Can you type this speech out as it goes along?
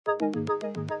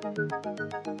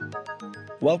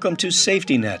Welcome to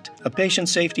Safety Net, a patient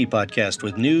safety podcast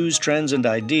with news, trends, and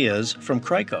ideas from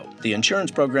CRICO, the insurance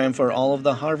program for all of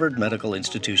the Harvard medical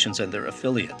institutions and their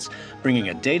affiliates, bringing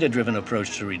a data-driven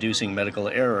approach to reducing medical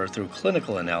error through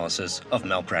clinical analysis of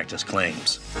malpractice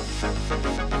claims.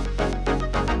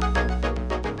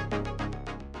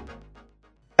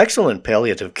 Excellent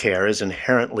palliative care is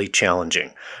inherently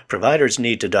challenging. Providers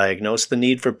need to diagnose the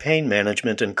need for pain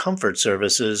management and comfort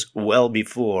services well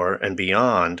before and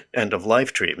beyond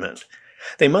end-of-life treatment.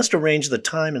 They must arrange the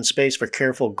time and space for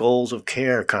careful goals of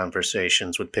care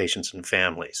conversations with patients and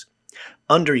families.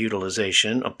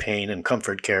 Underutilization of pain and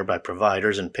comfort care by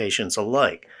providers and patients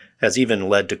alike has even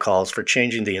led to calls for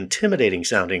changing the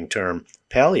intimidating-sounding term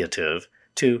palliative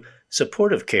to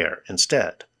supportive care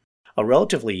instead. A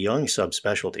relatively young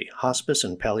subspecialty, hospice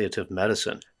and palliative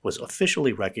medicine, was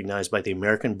officially recognized by the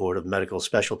American Board of Medical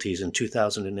Specialties in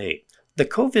 2008. The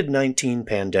COVID-19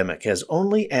 pandemic has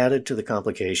only added to the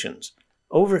complications.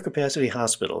 Overcapacity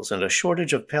hospitals and a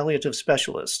shortage of palliative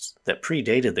specialists that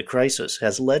predated the crisis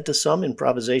has led to some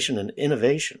improvisation and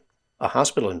innovation. A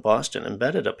hospital in Boston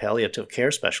embedded a palliative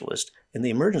care specialist in the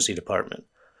emergency department,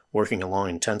 working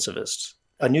along intensivists.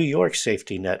 A New York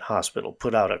safety net hospital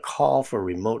put out a call for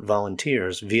remote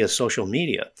volunteers via social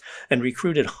media and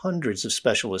recruited hundreds of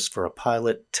specialists for a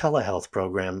pilot telehealth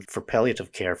program for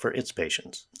palliative care for its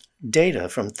patients. Data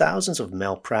from thousands of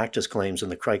malpractice claims in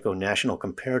the CRICO National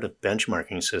Comparative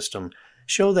Benchmarking System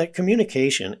show that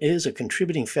communication is a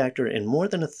contributing factor in more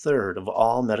than a third of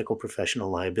all medical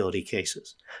professional liability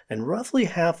cases, and roughly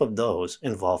half of those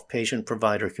involve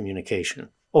patient-provider communication.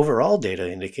 Overall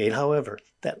data indicate, however,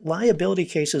 that liability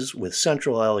cases with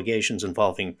central allegations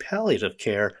involving palliative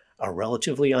care are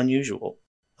relatively unusual.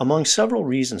 Among several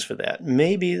reasons for that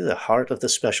may be the heart of the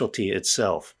specialty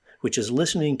itself, which is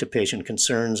listening to patient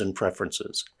concerns and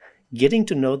preferences. Getting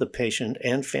to know the patient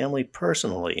and family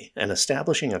personally and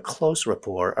establishing a close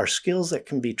rapport are skills that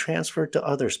can be transferred to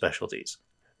other specialties.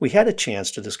 We had a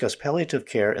chance to discuss palliative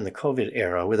care in the COVID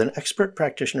era with an expert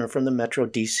practitioner from the Metro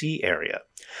DC area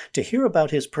to hear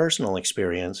about his personal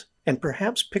experience and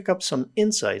perhaps pick up some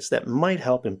insights that might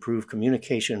help improve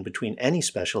communication between any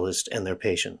specialist and their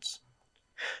patients.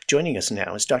 Joining us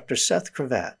now is Dr. Seth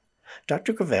Cravatt.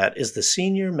 Dr. Cravatt is the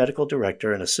Senior Medical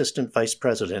Director and Assistant Vice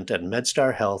President at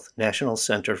MedStar Health National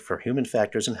Center for Human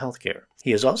Factors in Healthcare.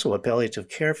 He is also a palliative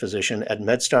care physician at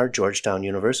MedStar Georgetown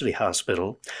University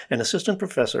Hospital and Assistant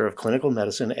Professor of Clinical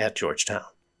Medicine at Georgetown.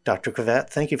 Dr. Cravatt,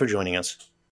 thank you for joining us.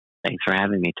 Thanks for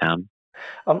having me, Tom.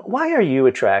 Why are you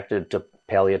attracted to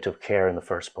palliative care in the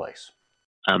first place?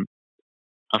 I'll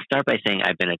start by saying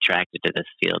I've been attracted to this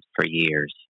field for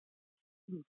years,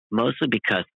 mostly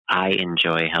because I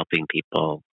enjoy helping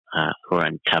people who are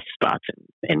in tough spots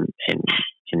in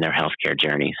their healthcare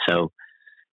journey. So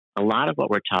a lot of what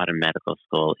we're taught in medical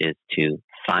school is to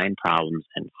find problems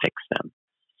and fix them.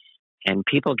 And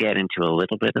people get into a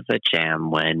little bit of a jam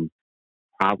when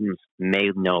problems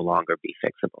may no longer be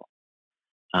fixable.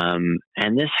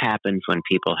 And this happens when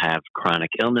people have chronic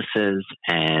illnesses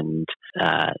and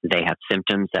they have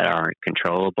symptoms that aren't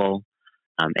controllable.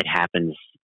 It happens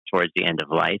towards the end of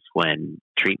life when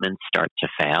treatments start to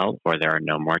fail or there are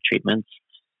no more treatments.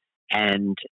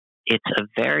 And it's a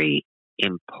very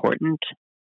important,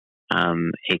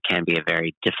 it can be a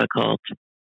very difficult,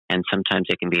 and sometimes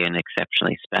it can be an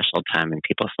exceptionally special time in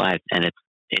people's lives. And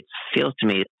it feels to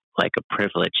me like a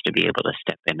privilege to be able to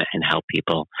step in and help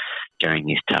people during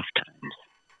these tough times.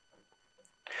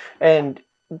 And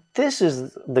this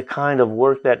is the kind of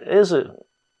work that isn't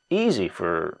easy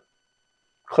for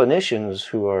clinicians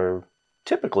who are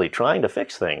typically trying to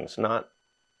fix things, not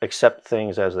accept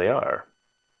things as they are.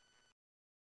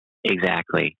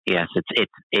 Exactly. Yes,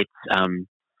 it's. I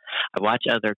watch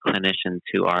other clinicians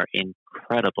who are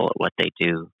incredible at what they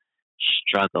do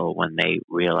struggle when they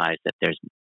realize that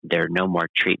there are no more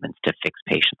treatments to fix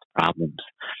patients' problems.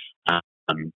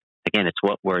 Again, it's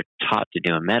what we're taught to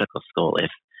do in medical school.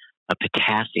 If a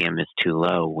potassium is too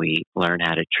low, we learn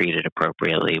how to treat it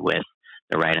appropriately with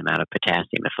the right amount of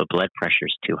potassium. If a blood pressure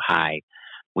is too high,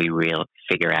 we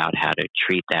figure out how to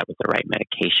treat that with the right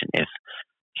medication. If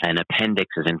an appendix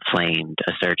is inflamed,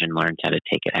 a surgeon learns how to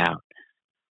take it out.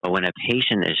 But when a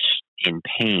patient is in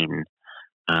pain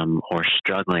or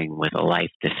struggling with a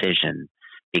life decision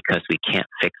because we can't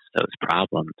fix those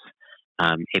problems,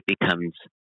 it becomes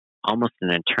almost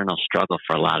an internal struggle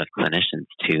for a lot of clinicians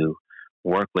to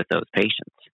work with those patients.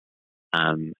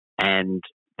 And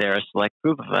there are a select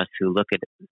group of us who look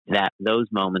at those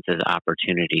moments as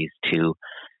opportunities to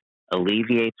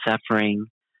alleviate suffering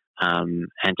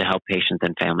and to help patients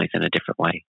and families in a different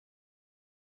way.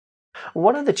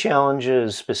 What are the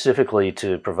challenges specifically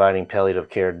to providing palliative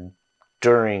care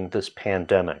during this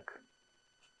pandemic?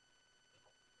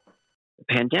 The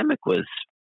pandemic was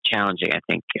challenging. I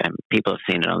think people have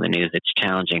seen it on the news. It's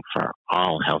challenging for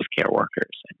all healthcare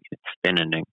workers. I mean, it's been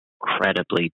an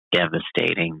incredibly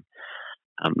devastating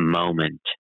moment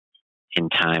in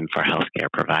time for healthcare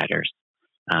providers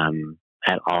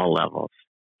at all levels.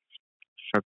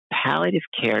 For palliative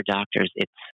care doctors,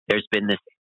 there's been this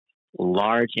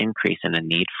large increase in the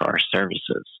need for our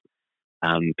services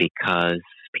because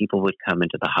people would come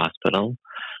into the hospital,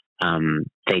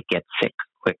 they'd get sick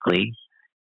quickly.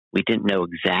 We didn't know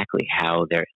exactly how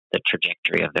the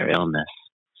trajectory of their illness,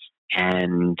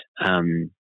 and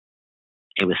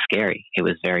it was scary. It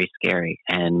was very scary,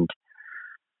 and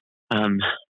um,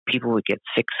 people would get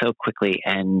sick so quickly,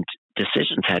 and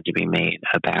decisions had to be made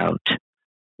about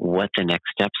what the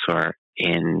next steps were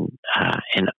in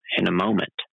a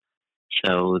moment.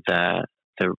 So the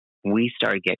we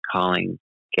started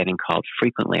getting called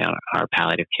frequently on our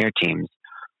palliative care teams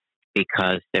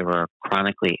because there were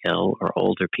chronically ill or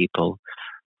older people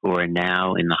who are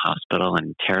now in the hospital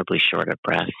and terribly short of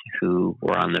breath, who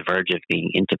were on the verge of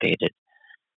being intubated,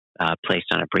 placed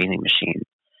on a breathing machine.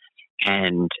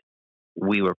 And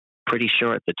we were pretty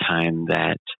sure at the time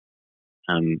that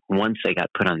once they got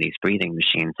put on these breathing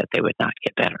machines, that they would not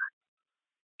get better.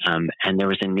 And there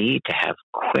was a need to have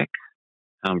quick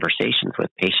conversations with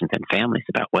patients and families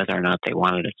about whether or not they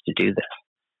wanted us to do this.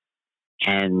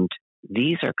 And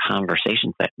these are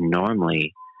conversations that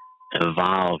normally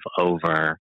evolve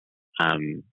over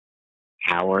um,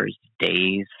 hours,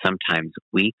 days, sometimes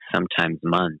weeks, sometimes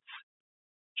months.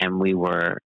 And we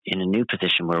were in a new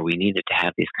position where we needed to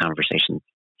have these conversations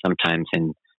sometimes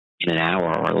in an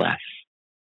hour or less.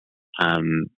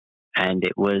 Um, and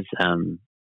it was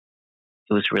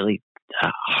really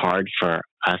hard for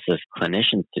us as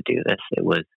clinicians to do this. It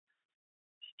was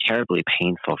terribly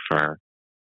painful for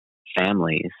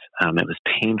families. It was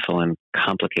painful and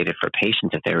complicated for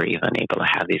patients if they were even able to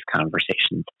have these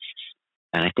conversations.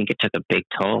 And I think it took a big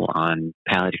toll on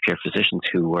palliative care physicians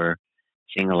who were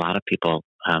seeing a lot of people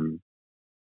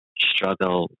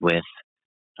struggle with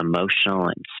emotional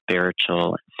and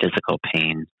spiritual and physical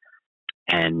pain.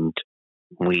 And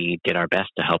we did our best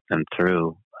to help them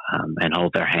through and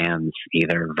hold their hands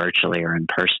either virtually or in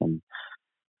person.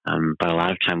 But a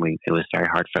lot of time it was very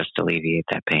hard for us to alleviate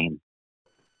that pain.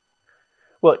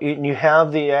 Well, you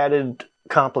have the added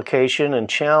complication and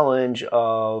challenge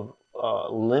of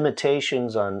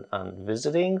limitations on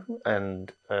visiting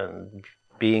and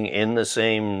being in the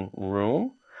same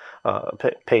room,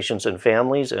 patients and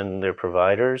families and their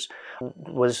providers.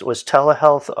 Was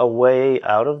telehealth a way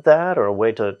out of that, or a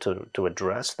way to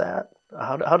address that?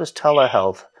 How does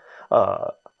telehealth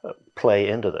uh, play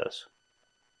into this?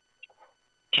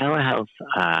 Telehealth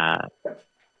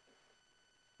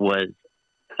was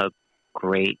a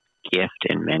great gift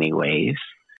in many ways.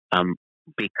 Um,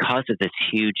 because of this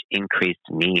huge increased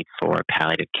need for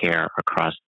palliative care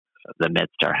across the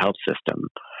MedStar health system,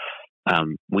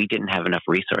 we didn't have enough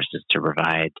resources to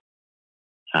provide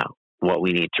uh, what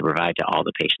we need to provide to all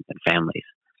the patients and families.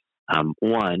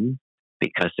 One,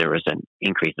 because there was an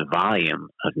increased volume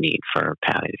of need for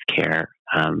palliative care,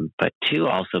 but two,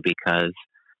 also because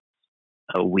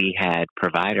we had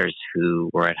providers who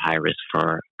were at high risk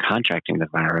for contracting the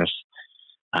virus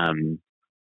um,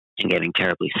 and getting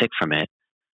terribly sick from it,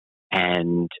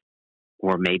 and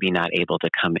were maybe not able to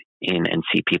come in and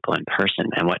see people in person.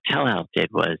 And what telehealth did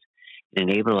was it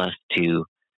enabled us to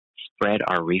spread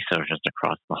our resources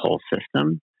across the whole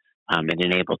system. It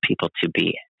enabled people to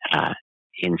be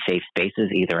in safe spaces,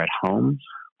 either at home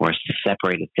or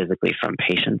separated physically from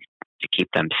patients to keep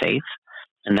them safe.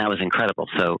 And that was incredible.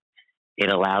 So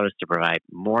it allowed us to provide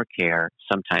more care,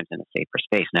 sometimes in a safer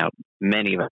space. Now,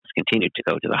 many of us continued to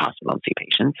go to the hospital and see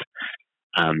patients,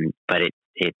 but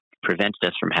it prevented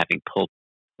us from having pulled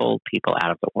people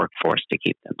out of the workforce to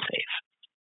keep them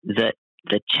safe.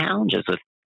 The challenges with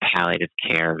palliative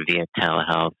care via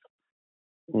telehealth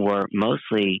were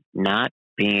mostly not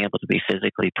being able to be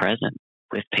physically present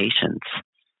with patients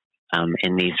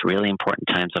in these really important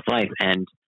times of life. And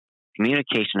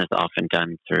communication is often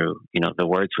done through, the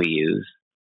words we use.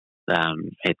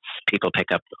 It's people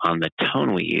pick up on the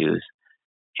tone we use,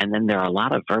 and then there are a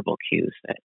lot of verbal cues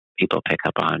that people pick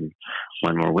up on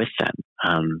when we're with them.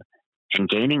 And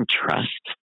gaining trust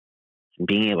and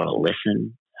being able to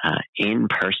listen in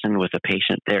person with a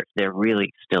patient, there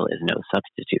really still is no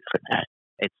substitute for that.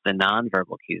 It's the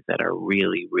nonverbal cues that are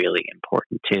really, really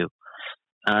important too.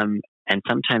 And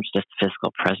sometimes just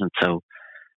physical presence. So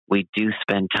we do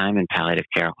spend time in palliative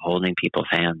care holding people's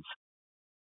hands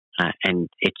and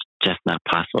it's just not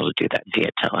possible to do that via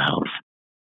telehealth.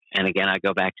 And again, I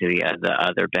go back to the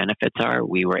other benefits are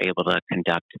we were able to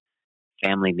conduct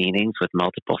family meetings with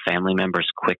multiple family members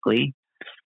quickly.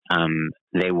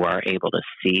 They were able to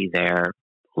see their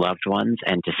loved ones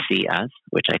and to see us,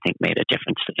 which I think made a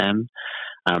difference to them.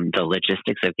 The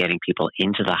logistics of getting people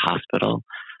into the hospital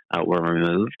were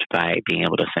removed by being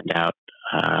able to send out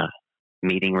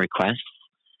meeting requests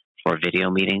for video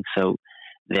meetings. So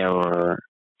there were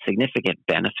significant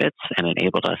benefits and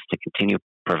enabled us to continue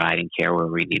providing care where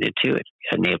we needed to. It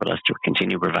enabled us to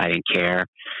continue providing care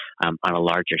on a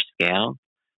larger scale,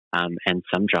 and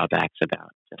some drawbacks about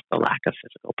just the lack of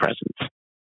physical presence.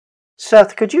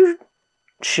 Seth, could you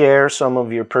share some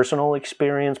of your personal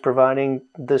experience providing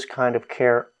this kind of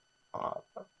care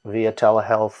via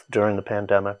telehealth during the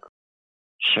pandemic?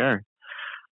 Sure.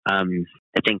 I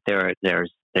think there's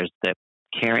the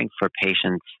caring for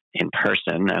patients in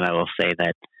person, and I will say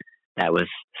that was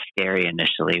scary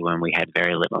initially when we had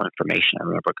very little information. I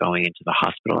remember going into the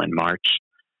hospital in March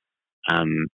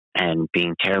and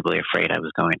being terribly afraid I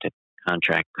was going to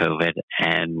contract COVID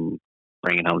and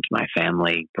bring it home to my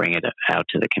family, bring it out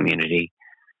to the community,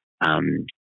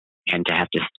 and to have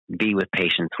to be with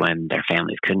patients when their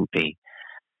families couldn't be.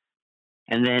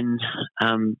 And then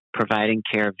providing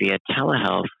care via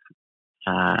telehealth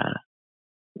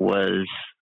was,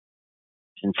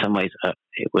 in some ways,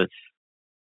 it was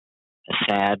a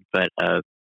sad but a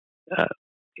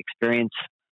experience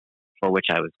for which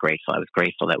I was grateful. I was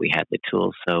grateful that we had the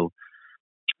tools. So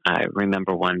I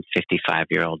remember one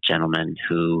 55-year-old gentleman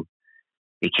who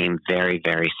became very,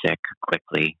 very sick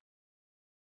quickly.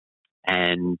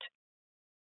 And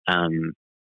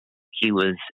he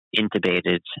was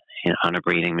intubated on a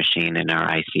breathing machine in our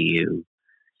ICU.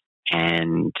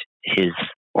 And his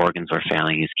organs were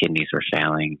failing, his kidneys were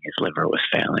failing, his liver was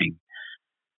failing,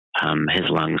 his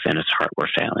lungs and his heart were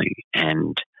failing.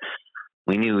 And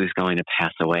we knew he was going to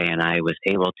pass away. And I was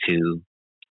able to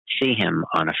see him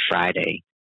on a Friday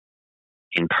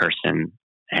in person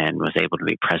and was able to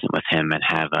be present with him and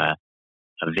have a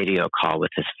video call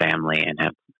with his family and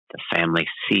have the family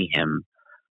see him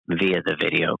via the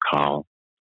video call.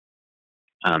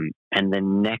 And the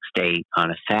next day,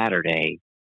 on a Saturday,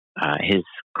 his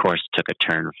course took a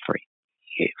turn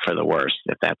for the worse,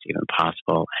 if that's even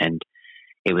possible. And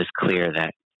it was clear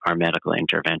that our medical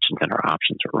interventions and our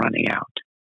options were running out.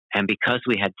 And because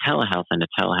we had telehealth and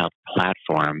a telehealth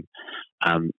platform,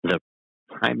 the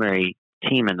primary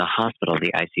team in the hospital,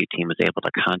 the ICU team, was able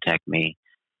to contact me.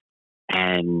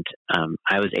 And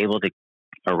I was able to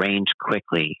arrange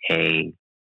quickly a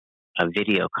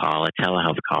video call, a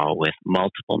telehealth call with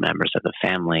multiple members of the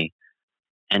family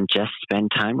and just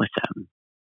spend time with them.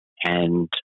 And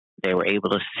they were able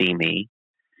to see me.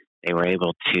 They were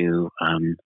able to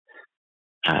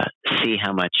see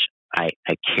how much I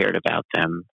cared about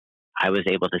them. I was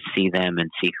able to see them and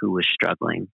see who was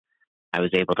struggling. I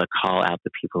was able to call out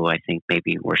the people who I think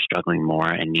maybe were struggling more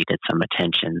and needed some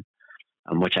attention,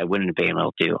 which I wouldn't have been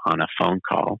able to do on a phone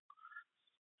call.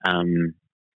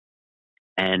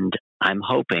 And I'm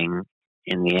hoping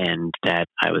in the end that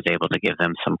I was able to give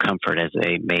them some comfort as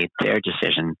they made their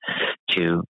decision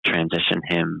to transition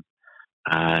him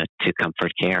to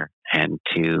comfort care and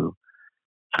to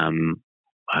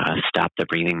stop the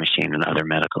breathing machine and other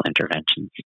medical interventions.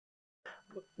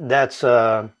 That's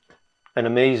an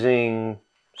amazing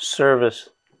service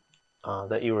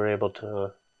that you were able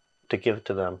to give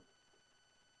to them.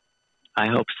 I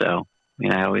hope so.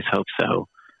 I always hope so.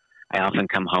 I often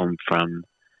come home from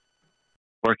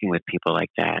working with people like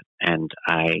that, and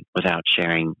without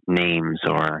sharing names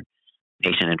or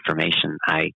patient information,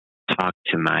 I talk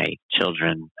to my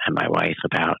children and my wife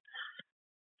about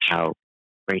how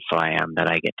grateful I am that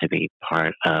I get to be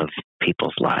part of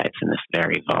people's lives in this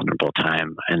very vulnerable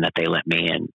time and that they let me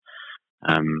in.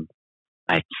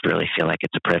 I really feel like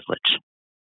it's a privilege.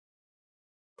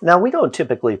 Now, we don't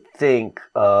typically think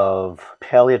of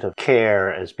palliative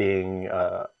care as being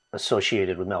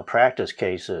associated with malpractice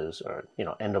cases or,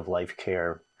 end-of-life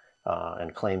care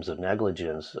and claims of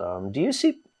negligence. Do you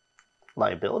see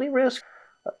liability risk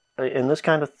in this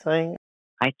kind of thing?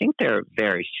 I think there are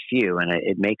very few, and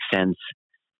it makes sense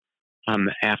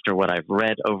after what I've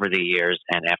read over the years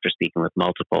and after speaking with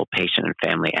multiple patient and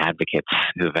family advocates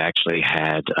who've actually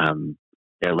had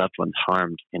their loved ones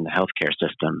harmed in the healthcare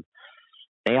system.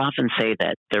 They often say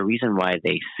that the reason why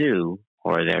they sue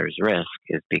or there's risk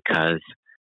is because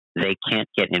they can't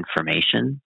get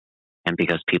information and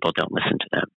because people don't listen to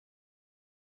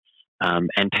them.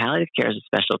 And palliative care is a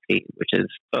specialty which is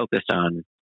focused on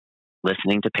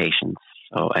listening to patients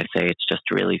So I say it's just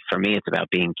really, for me, it's about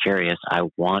being curious. I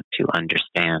want to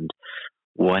understand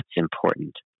what's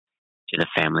important to the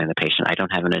family and the patient. I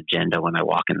don't have an agenda when I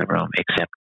walk in the room,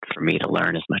 except for me to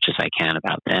learn as much as I can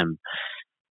about them.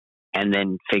 And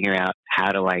then figure out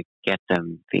how do I get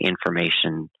them the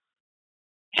information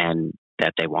and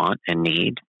that they want and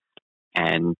need,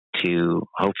 and to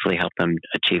hopefully help them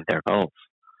achieve their goals.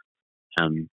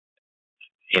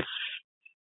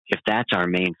 If that's our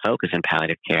main focus in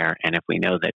palliative care, and if we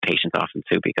know that patients often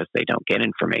sue because they don't get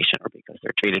information or because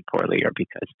they're treated poorly or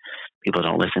because people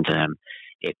don't listen to them,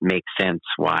 it makes sense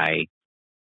why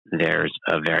there's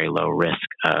a very low risk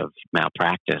of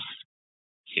malpractice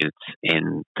suits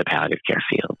in the palliative care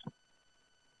field.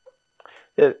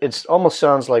 It almost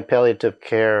sounds like palliative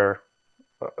care,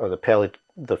 or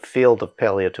the field of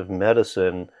palliative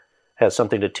medicine, has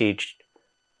something to teach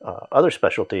other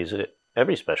specialties,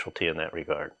 every specialty in that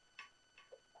regard.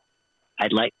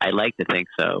 I'd like to think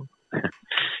so.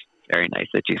 Very nice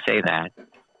that you say that.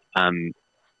 I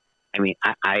mean,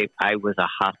 I was a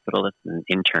hospitalist and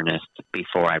internist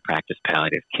before I practiced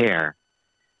palliative care.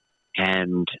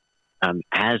 And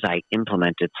as I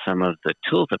implemented some of the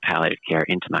tools of palliative care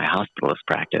into my hospitalist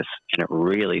practice, and it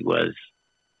really was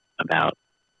about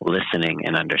listening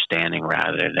and understanding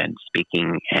rather than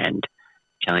speaking and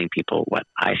telling people what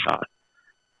I thought,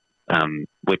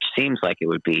 which seems like it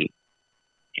would be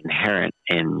inherent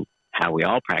in how we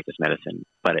all practice medicine,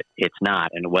 but it's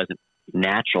not, and it wasn't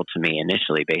natural to me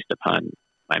initially based upon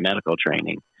my medical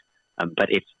training. But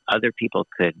if other people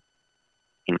could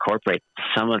incorporate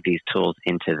some of these tools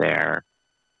into their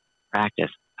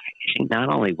practice, I think not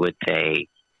only would they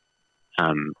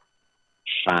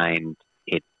find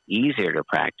it easier to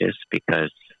practice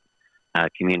because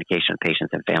communication with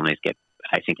patients and families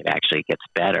I think it actually gets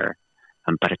better,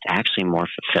 but it's actually more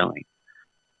fulfilling.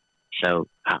 So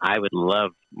I would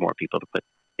love more people to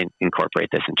incorporate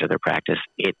this into their practice.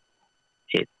 It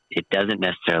doesn't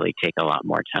necessarily take a lot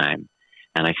more time,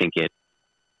 and I think it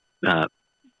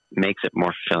makes it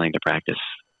more fulfilling to practice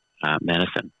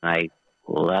medicine. I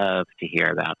love to hear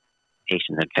about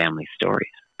patient and family stories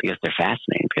because they're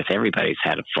fascinating, because everybody's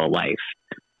had a full life,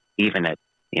 even at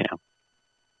 6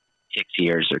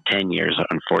 years or 10 years,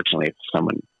 unfortunately, if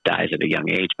someone dies at a young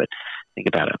age. But think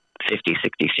about a 50,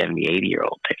 60, 70,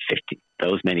 80-year-old, 50,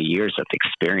 those many years of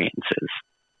experiences.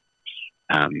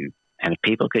 And if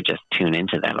people could just tune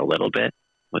into that a little bit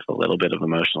with a little bit of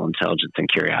emotional intelligence and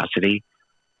curiosity,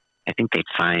 I think they'd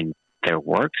find their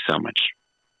work so much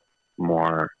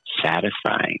more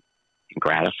satisfying and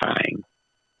gratifying.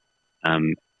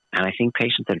 And I think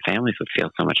patients and families would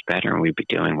feel so much better, and we'd be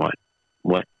doing what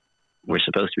we're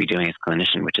supposed to be doing as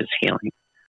clinicians, which is healing.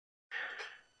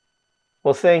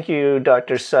 Well, thank you,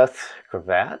 Dr. Seth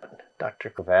Gravatt. Dr.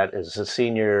 Gravatt is a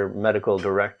Senior Medical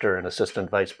Director and Assistant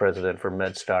Vice President for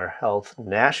MedStar Health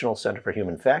National Center for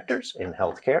Human Factors in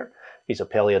Healthcare. He's a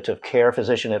palliative care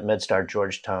physician at MedStar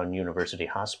Georgetown University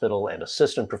Hospital and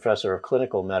Assistant Professor of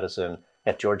Clinical Medicine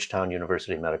at Georgetown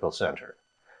University Medical Center.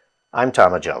 I'm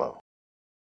Tom Agello.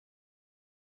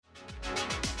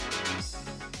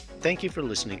 Thank you for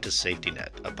listening to SafetyNet,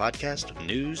 a podcast of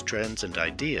news, trends, and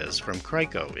ideas from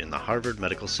CRICO in the Harvard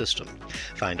Medical System.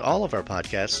 Find all of our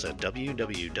podcasts at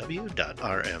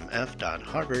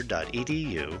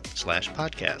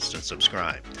www.rmf.harvard.edu/podcast and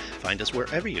subscribe. Find us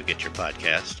wherever you get your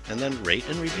podcast, and then rate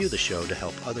and review the show to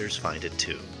help others find it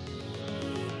too.